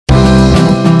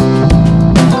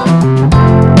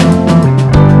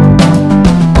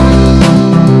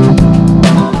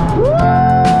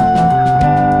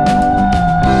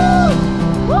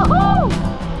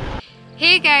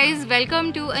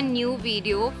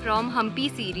from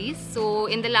Hampi series. So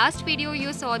in the last video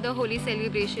you saw the holy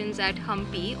celebrations at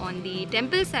Hampi on the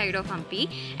temple side of Hampi,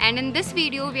 and in this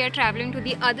video we are traveling to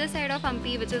the other side of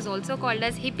Hampi, which is also called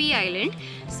as Hippie Island.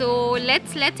 So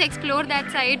let's explore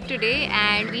that side today,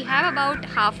 and we have about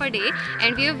half a day,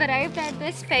 and we have arrived at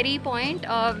this ferry point,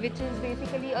 which is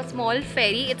basically a small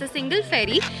ferry. It's a single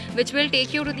ferry which will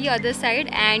take you to the other side,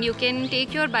 and you can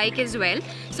take your bike as well.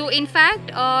 So in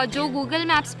fact जो Google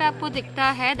Maps पे आपको दिखता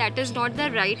है, that is not the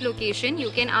right location.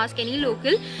 You can ask any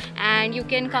local and you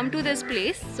can come to this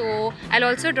place. So I'll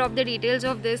also drop the details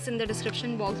of this in the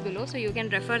description box below, so you can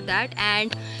refer that.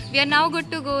 And we are now good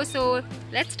to go, so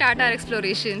let's start our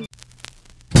exploration.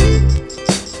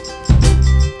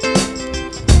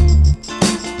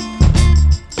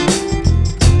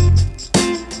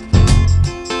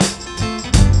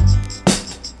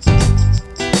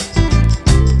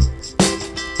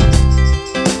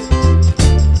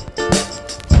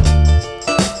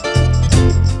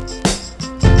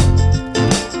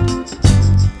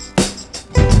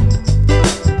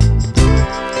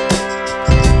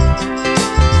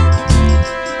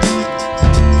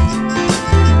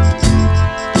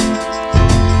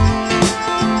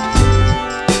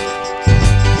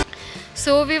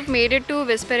 So we've made it to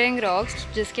Whispering Rocks,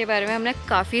 जिसके बारे में हमने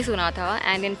काफ़ी सुना था,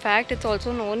 and in fact it's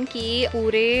also known कि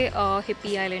पूरे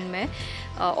Hippie Island में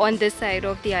on this side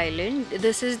of the island,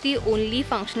 this is the only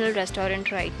functional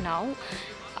restaurant right now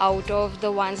out of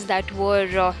the ones that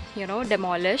were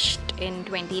demolished in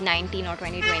 2019 or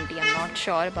 2020. I'm not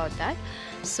sure about that.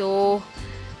 So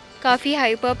काफ़ी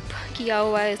hype up किया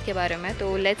हुआ है इसके बारे में.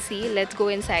 तो let's see, let's go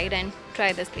inside and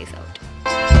try this place out.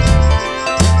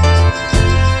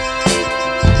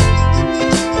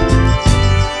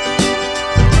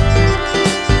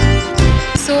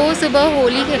 So सुबह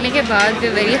होली खेलने के बाद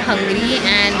we're very hungry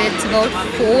and it's about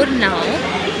 4 now.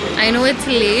 I know it's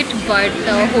late, but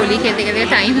Holi खेलते खेलते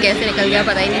टाइम कैसे निकल गया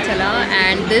पता ही नहीं चला.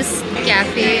 And this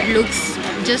cafe looks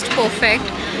just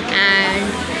perfect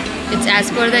and it's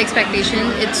as per the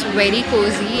expectation. It's very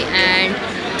cozy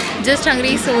and just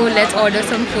hungry, so let's order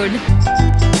some food.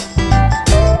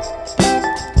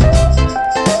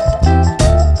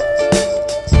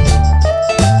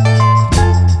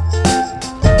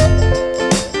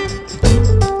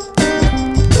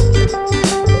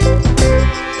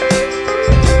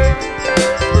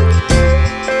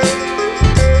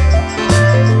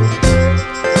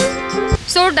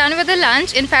 Done with the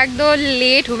lunch, in fact the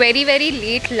very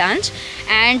late lunch,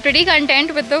 and pretty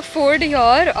content with the food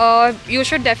here. You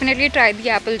should definitely try the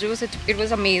apple juice. It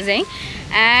was amazing,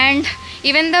 and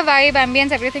even the vibe,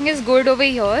 ambience, everything is good over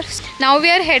here. Now we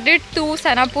are headed to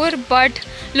Sanapur, but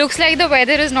looks like the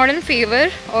weather is not in favor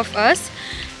of us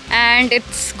and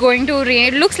it's going to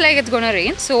rain. It looks like it's gonna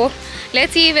rain, so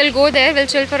let's see. We'll go there, we'll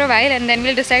chill for a while, and then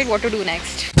we'll decide what to do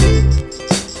next.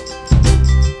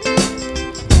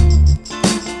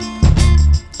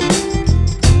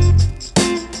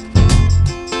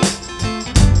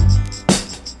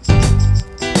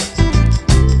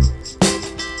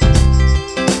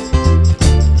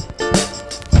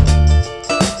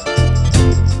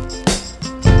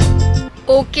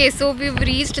 Okay, so we've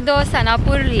reached the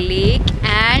Sanapur lake,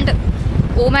 and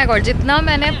oh my god, जितना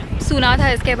मैंने सुना था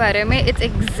इसके बारे में, it's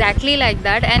exactly like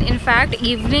that. And in fact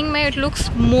evening में it looks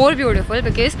more beautiful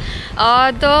because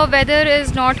the weather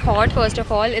is not hot. First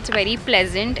of all, it's very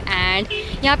pleasant, and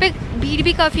यहाँ पे भीड़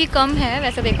भी काफ़ी कम है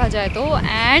वैसे देखा जाए तो.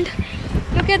 And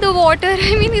look at the water.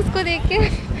 I mean, इसको देख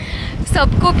के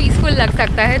सबको पीसफुल लग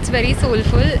सकता है. It's very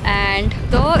soulful, and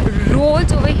the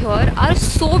roads over here are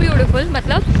so beautiful.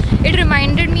 मतलब it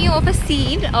reminded me of a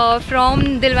scene from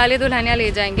Dilwale Dulhania ले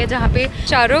जाएंगे, जहाँ पे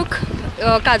शाहरुख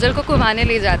काजल को घुमाने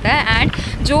ले जाता है,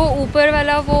 and जो ऊपर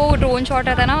वाला वो ड्रोन शॉट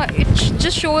आता है ना, it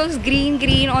just shows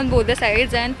green on both the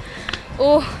sides, and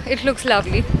oh, it looks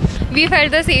lovely. We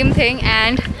felt the same thing,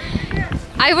 and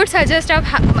I would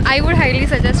highly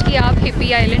suggest कि आप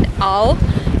Hippie Island आओ.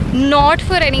 Not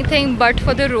for anything but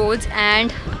for the roads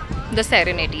and the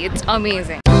serenity. It's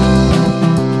amazing.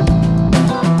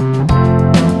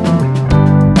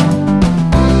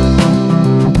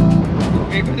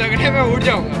 एक झगड़े में उड़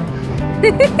जाऊंगा.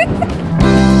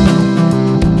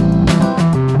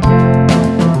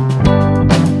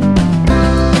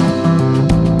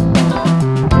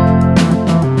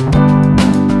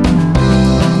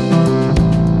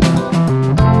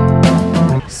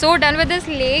 So done with this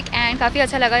lake, and काफ़ी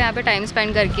अच्छा लगा यहाँ पे टाइम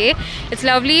स्पेंड करके. It's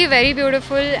lovely, very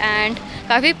beautiful and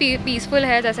काफ़ी पीसफुल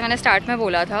है जैसे मैंने स्टार्ट में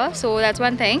बोला था. So that's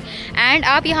one thing. And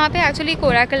आप यहाँ पे एक्चुअली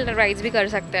कोराकल राइड्स भी कर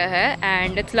सकते हैं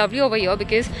and it's lovely over here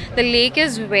because the lake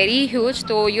is very huge.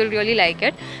 तो you'll really like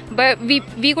it, but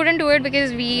we couldn't do it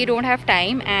because we don't have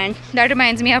time. And that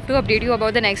reminds me, I have to update you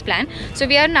about the next plan. So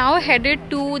we are now headed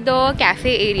to the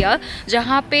cafe area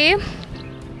जहाँ पे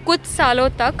कुछ सालों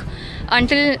तक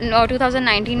until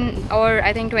 2019 और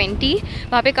I think 20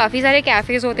 वहाँ पे काफ़ी सारे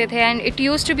cafes होते थे and it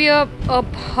used to be a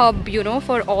hub, you know,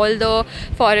 for all the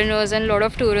foreigners and lot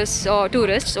of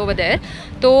tourists over there.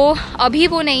 तो अभी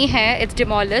वो नहीं है, it's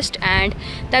demolished and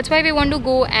that's why we want to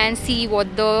go and see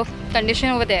what the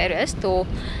condition over there is. So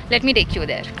let me take you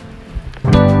there.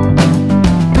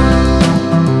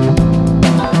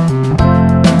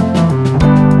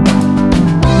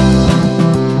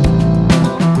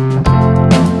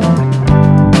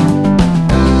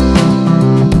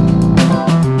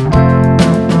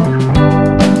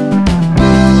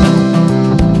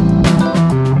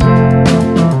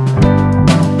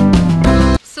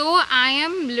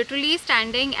 Literally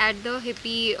standing at the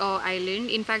Hippie island,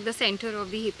 in fact the center of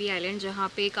the Hippie island जहाँ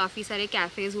पे काफ़ी सारे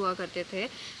cafes हुआ करते थे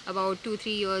about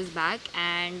 2-3 years back.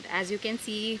 And as you can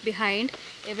see behind,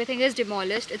 everything is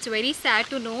demolished. It's very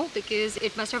sad to know because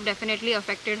it must have definitely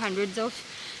affected hundreds of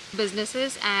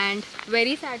businesses and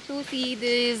very sad to see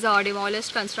these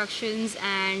demolished constructions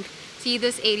and see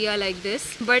this area like this.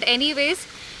 But anyways,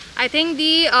 I think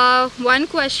the one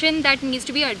question that needs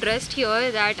to be addressed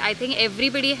here that I think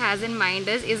everybody has in mind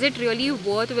is it really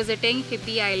worth visiting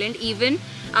Hippie Island even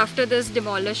after this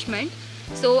demolishment?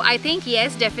 So I think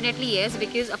yes, definitely yes,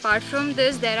 because apart from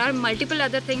this there are multiple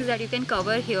other things that you can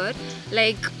cover here,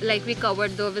 like we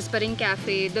covered the Whispering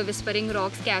Cafe, the Whispering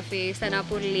Rocks Cafe,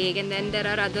 Sanapur Lake, and then there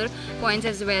are other points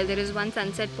as well. There is one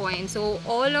sunset point, so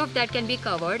all of that can be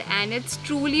covered and it's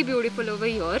truly beautiful over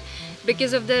here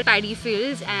because of the paddy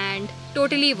fields and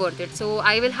totally worth it. So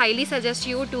I will highly suggest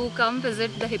you to come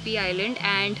visit the Hippie Island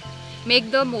and make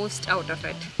the most out of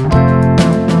it.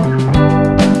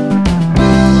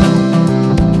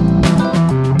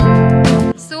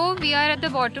 So we are at the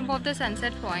bottom of the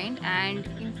sunset point and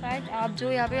in fact आप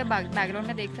जो यहाँ पे background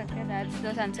में देख सकते हैं that's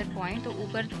the sunset point. तो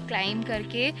ऊपर climb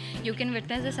करके you can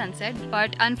witness the sunset,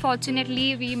 but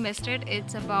unfortunately we missed it.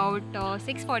 It's about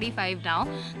 6:45 now.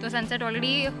 तो sunset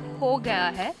already हो गया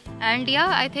है. And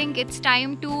yeah, I think it's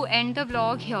time to end the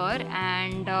vlog here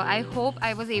and I hope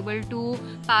I was able to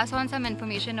pass on some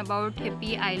information about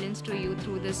Hippie Islands to you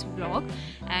through this vlog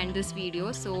and this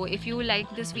video. So if you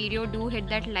like this video, do hit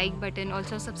that like button.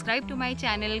 Also subscribe to my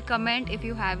channel, comment if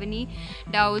you have any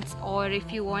doubts or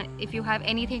if you have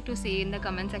anything to say in the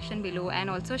comment section below, and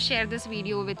also share this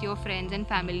video with your friends and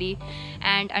family.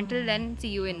 And until then,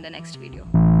 see you in the next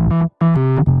video.